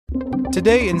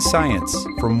Today in Science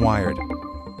from Wired.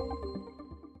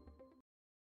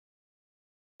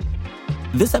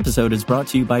 This episode is brought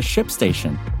to you by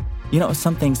ShipStation. You know,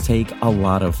 some things take a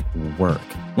lot of work,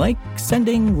 like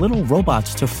sending little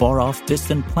robots to far-off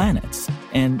distant planets.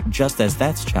 And just as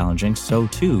that's challenging, so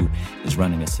too is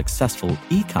running a successful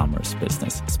e-commerce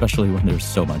business, especially when there's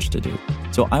so much to do.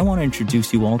 So I want to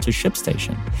introduce you all to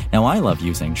ShipStation. Now, I love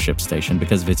using ShipStation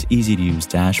because of its easy-to-use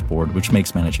dashboard, which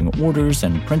makes managing orders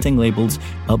and printing labels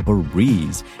a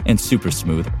breeze and super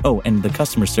smooth. Oh, and the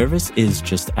customer service is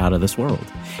just out of this world.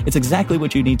 It's exactly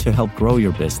what you need to help grow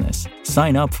your business.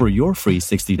 Sign up for your free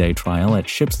 60-day trial at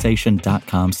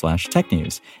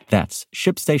shipstation.com/technews. That's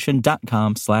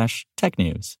shipstation.com/technews.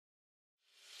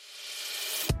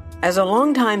 As a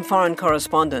longtime foreign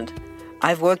correspondent,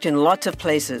 I've worked in lots of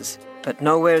places, but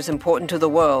nowhere as important to the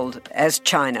world as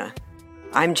China.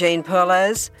 I'm Jane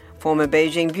Perlez, former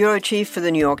Beijing bureau chief for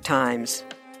the New York Times.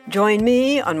 Join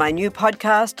me on my new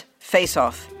podcast, Face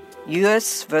Off,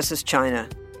 U.S. versus China,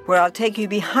 where I'll take you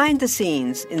behind the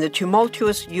scenes in the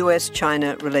tumultuous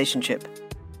U.S.-China relationship.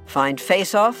 Find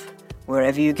Face Off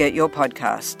wherever you get your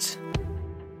podcasts.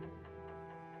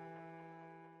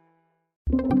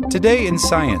 Today in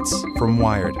Science from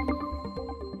Wired.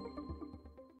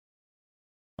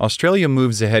 Australia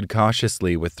moves ahead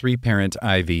cautiously with three-parent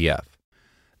IVF.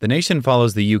 The nation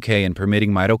follows the UK in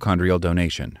permitting mitochondrial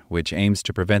donation, which aims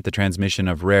to prevent the transmission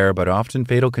of rare but often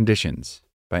fatal conditions.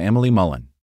 By Emily Mullen.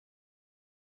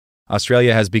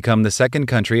 Australia has become the second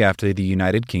country after the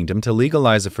United Kingdom to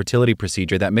legalize a fertility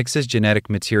procedure that mixes genetic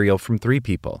material from three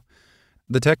people.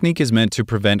 The technique is meant to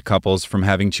prevent couples from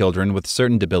having children with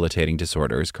certain debilitating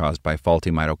disorders caused by faulty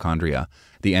mitochondria,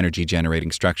 the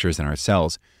energy-generating structures in our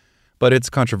cells. But it's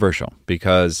controversial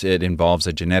because it involves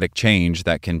a genetic change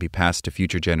that can be passed to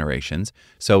future generations,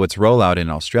 so its rollout in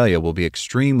Australia will be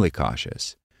extremely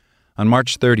cautious. On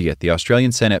March 30th, the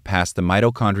Australian Senate passed the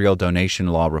Mitochondrial Donation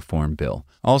Law Reform Bill,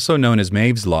 also known as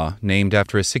Maeve's Law, named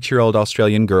after a 6-year-old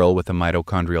Australian girl with a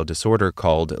mitochondrial disorder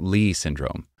called Leigh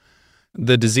syndrome.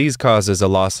 The disease causes a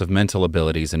loss of mental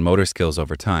abilities and motor skills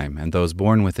over time, and those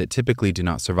born with it typically do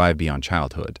not survive beyond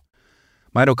childhood.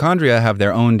 Mitochondria have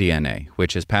their own DNA,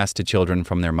 which is passed to children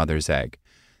from their mother's egg.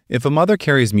 If a mother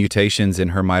carries mutations in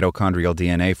her mitochondrial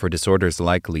DNA for disorders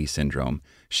like Leigh syndrome,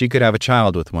 she could have a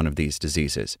child with one of these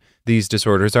diseases. These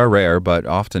disorders are rare but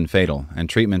often fatal, and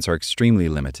treatments are extremely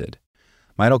limited.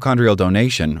 Mitochondrial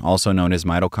donation, also known as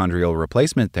mitochondrial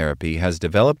replacement therapy, has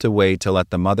developed a way to let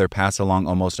the mother pass along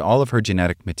almost all of her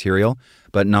genetic material,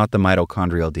 but not the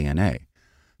mitochondrial DNA.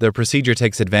 The procedure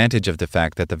takes advantage of the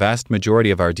fact that the vast majority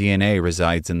of our DNA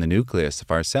resides in the nucleus of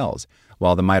our cells,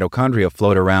 while the mitochondria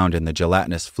float around in the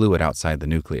gelatinous fluid outside the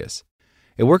nucleus.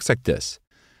 It works like this.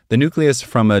 The nucleus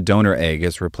from a donor egg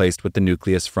is replaced with the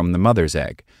nucleus from the mother's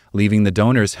egg, leaving the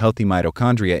donor's healthy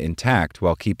mitochondria intact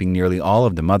while keeping nearly all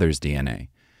of the mother's DNA.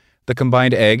 The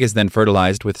combined egg is then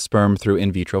fertilized with sperm through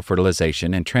in vitro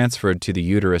fertilization and transferred to the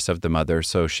uterus of the mother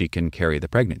so she can carry the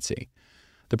pregnancy.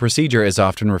 The procedure is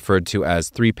often referred to as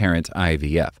three-parent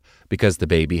IVF because the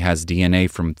baby has DNA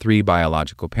from three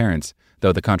biological parents,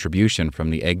 though the contribution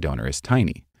from the egg donor is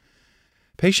tiny.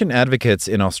 Patient advocates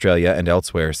in Australia and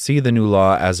elsewhere see the new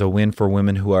law as a win for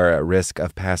women who are at risk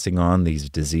of passing on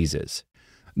these diseases.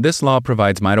 This law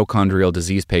provides mitochondrial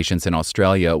disease patients in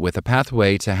Australia with a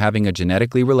pathway to having a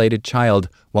genetically related child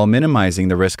while minimizing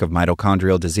the risk of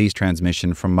mitochondrial disease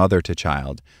transmission from mother to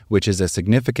child, which is a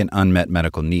significant unmet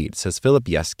medical need, says Philip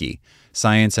Yeski,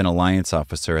 Science and Alliance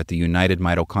Officer at the United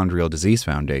Mitochondrial Disease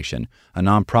Foundation, a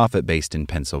nonprofit based in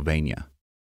Pennsylvania.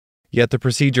 Yet the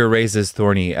procedure raises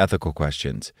thorny ethical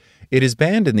questions. It is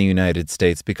banned in the United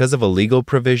States because of a legal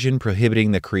provision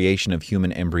prohibiting the creation of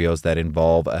human embryos that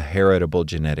involve a heritable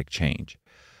genetic change.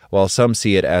 While some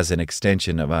see it as an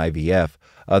extension of IVF,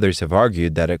 others have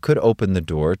argued that it could open the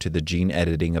door to the gene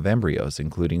editing of embryos,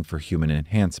 including for human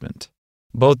enhancement.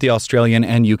 Both the Australian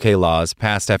and UK laws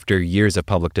passed after years of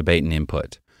public debate and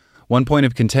input. One point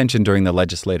of contention during the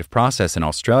legislative process in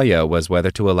Australia was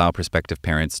whether to allow prospective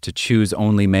parents to choose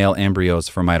only male embryos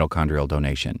for mitochondrial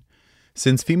donation.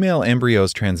 Since female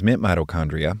embryos transmit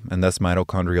mitochondria, and thus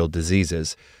mitochondrial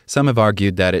diseases, some have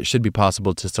argued that it should be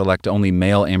possible to select only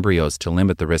male embryos to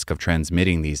limit the risk of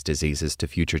transmitting these diseases to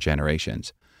future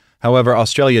generations. However,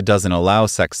 Australia doesn't allow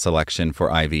sex selection for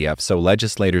IVF, so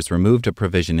legislators removed a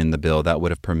provision in the bill that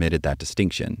would have permitted that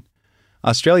distinction.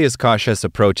 Australia's cautious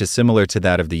approach is similar to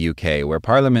that of the UK, where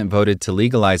Parliament voted to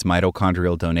legalize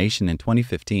mitochondrial donation in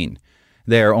 2015.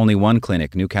 There, only one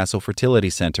clinic, Newcastle Fertility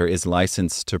Centre, is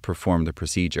licensed to perform the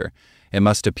procedure. It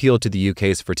must appeal to the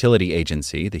UK's fertility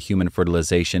agency, the Human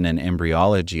Fertilization and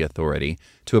Embryology Authority,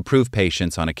 to approve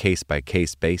patients on a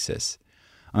case-by-case basis.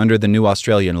 Under the new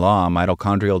Australian law,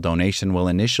 mitochondrial donation will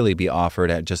initially be offered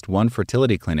at just one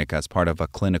fertility clinic as part of a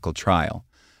clinical trial.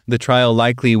 The trial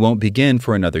likely won't begin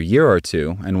for another year or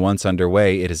two, and once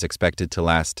underway, it is expected to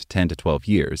last 10 to 12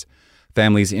 years.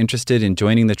 Families interested in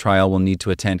joining the trial will need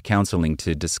to attend counseling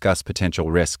to discuss potential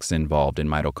risks involved in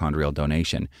mitochondrial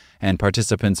donation, and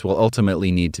participants will ultimately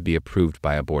need to be approved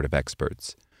by a board of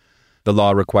experts. The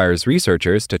law requires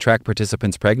researchers to track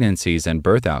participants' pregnancies and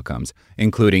birth outcomes,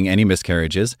 including any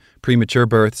miscarriages, premature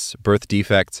births, birth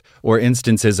defects, or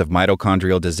instances of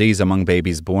mitochondrial disease among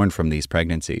babies born from these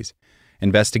pregnancies.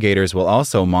 Investigators will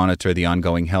also monitor the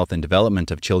ongoing health and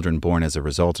development of children born as a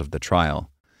result of the trial.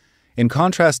 In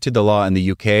contrast to the law in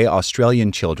the UK,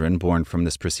 Australian children born from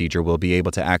this procedure will be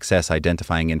able to access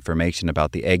identifying information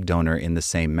about the egg donor in the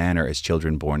same manner as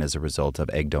children born as a result of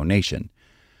egg donation.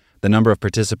 The number of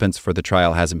participants for the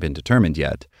trial hasn't been determined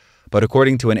yet, but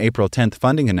according to an April 10th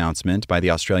funding announcement by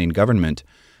the Australian government,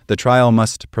 the trial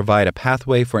must provide a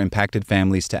pathway for impacted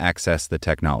families to access the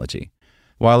technology.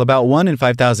 While about 1 in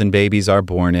 5,000 babies are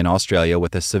born in Australia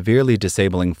with a severely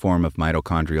disabling form of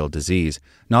mitochondrial disease,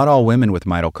 not all women with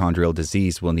mitochondrial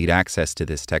disease will need access to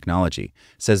this technology,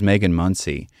 says Megan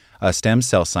Munsey, a stem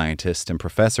cell scientist and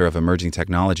professor of emerging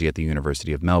technology at the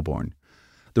University of Melbourne.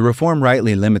 The reform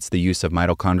rightly limits the use of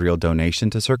mitochondrial donation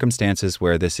to circumstances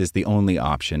where this is the only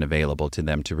option available to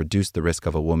them to reduce the risk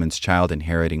of a woman's child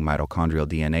inheriting mitochondrial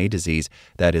DNA disease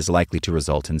that is likely to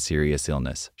result in serious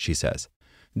illness, she says.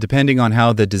 Depending on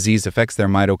how the disease affects their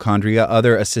mitochondria,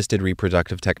 other assisted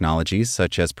reproductive technologies,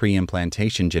 such as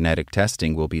pre-implantation genetic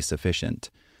testing, will be sufficient.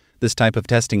 This type of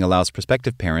testing allows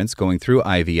prospective parents going through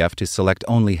IVF to select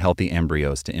only healthy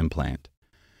embryos to implant.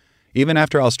 Even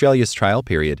after Australia's trial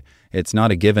period, it's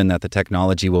not a given that the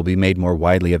technology will be made more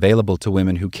widely available to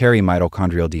women who carry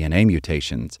mitochondrial DNA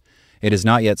mutations. It is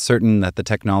not yet certain that the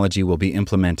technology will be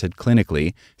implemented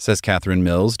clinically, says Catherine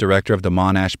Mills, director of the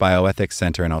Monash Bioethics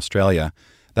Centre in Australia.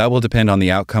 That will depend on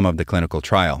the outcome of the clinical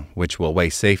trial, which will weigh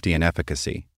safety and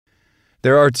efficacy.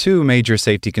 There are two major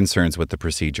safety concerns with the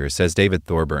procedure, says David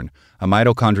Thorburn, a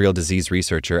mitochondrial disease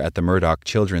researcher at the Murdoch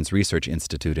Children's Research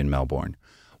Institute in Melbourne.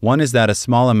 One is that a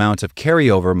small amount of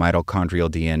carryover mitochondrial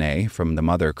DNA from the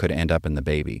mother could end up in the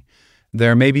baby.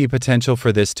 There may be potential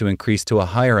for this to increase to a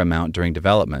higher amount during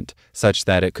development, such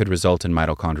that it could result in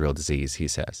mitochondrial disease, he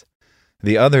says.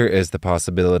 The other is the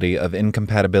possibility of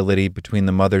incompatibility between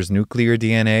the mother's nuclear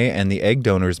DNA and the egg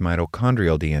donor's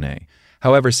mitochondrial DNA.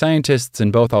 However, scientists in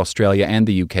both Australia and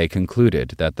the UK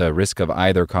concluded that the risk of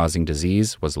either causing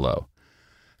disease was low.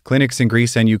 Clinics in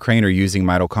Greece and Ukraine are using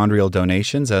mitochondrial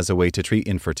donations as a way to treat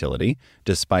infertility,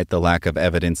 despite the lack of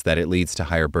evidence that it leads to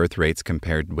higher birth rates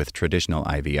compared with traditional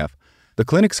IVF. The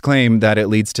clinics claim that it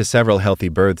leads to several healthy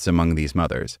births among these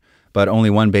mothers, but only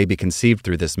one baby conceived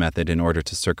through this method in order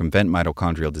to circumvent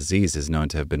mitochondrial disease is known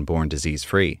to have been born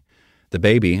disease-free. The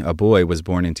baby, a boy, was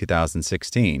born in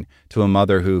 2016 to a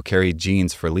mother who carried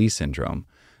genes for Lee syndrome.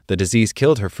 The disease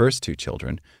killed her first two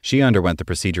children. She underwent the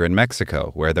procedure in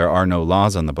Mexico, where there are no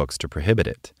laws on the books to prohibit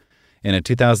it. In a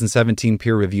 2017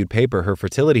 peer-reviewed paper, her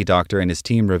fertility doctor and his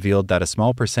team revealed that a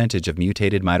small percentage of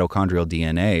mutated mitochondrial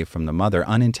DNA from the mother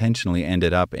unintentionally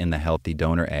ended up in the healthy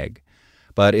donor egg.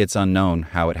 But it's unknown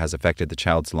how it has affected the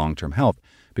child's long-term health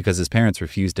because his parents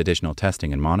refused additional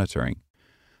testing and monitoring.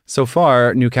 So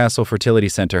far, Newcastle Fertility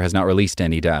Centre has not released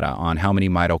any data on how many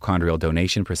mitochondrial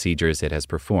donation procedures it has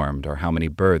performed or how many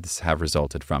births have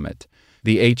resulted from it.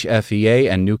 The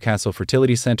HFEA and Newcastle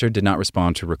Fertility Centre did not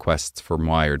respond to requests from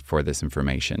Wired for this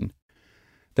information.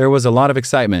 There was a lot of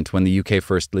excitement when the UK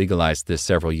first legalized this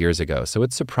several years ago, so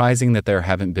it's surprising that there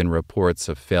haven't been reports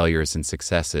of failures and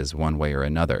successes one way or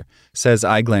another, says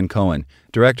I. Glenn Cohen,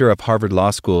 director of Harvard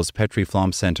Law School's Petrie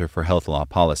Flom Center for Health Law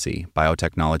Policy,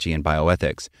 Biotechnology, and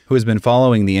Bioethics, who has been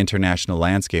following the international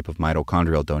landscape of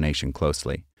mitochondrial donation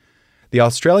closely. The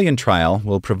Australian trial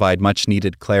will provide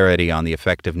much-needed clarity on the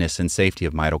effectiveness and safety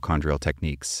of mitochondrial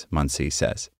techniques, Munsey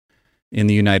says. In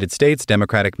the United States,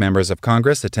 Democratic members of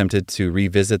Congress attempted to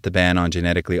revisit the ban on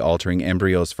genetically altering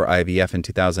embryos for IVF in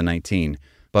 2019,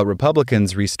 but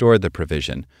Republicans restored the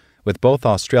provision. With both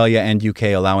Australia and UK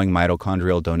allowing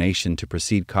mitochondrial donation to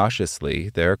proceed cautiously,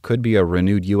 there could be a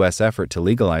renewed U.S. effort to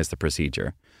legalize the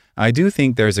procedure. I do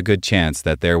think there's a good chance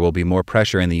that there will be more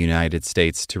pressure in the United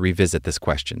States to revisit this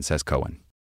question, says Cohen.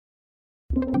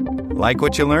 Like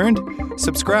what you learned?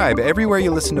 Subscribe everywhere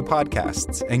you listen to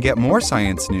podcasts and get more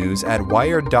science news at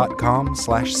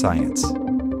wired.com/science.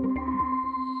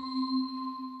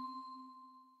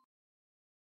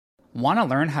 Want to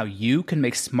learn how you can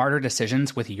make smarter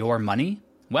decisions with your money?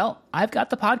 Well, I've got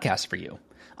the podcast for you.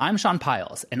 I'm Sean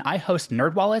Piles, and I host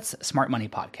NerdWallet's Smart Money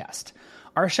Podcast.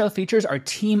 Our show features our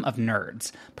team of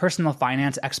nerds, personal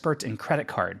finance experts in credit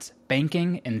cards,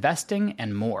 banking, investing,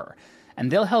 and more.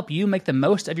 And they'll help you make the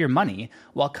most of your money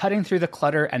while cutting through the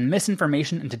clutter and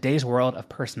misinformation in today's world of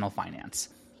personal finance.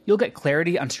 You'll get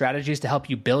clarity on strategies to help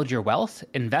you build your wealth,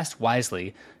 invest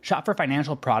wisely, shop for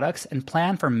financial products, and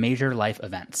plan for major life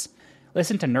events.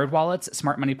 Listen to NerdWallet's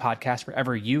Smart Money Podcast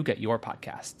wherever you get your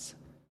podcasts.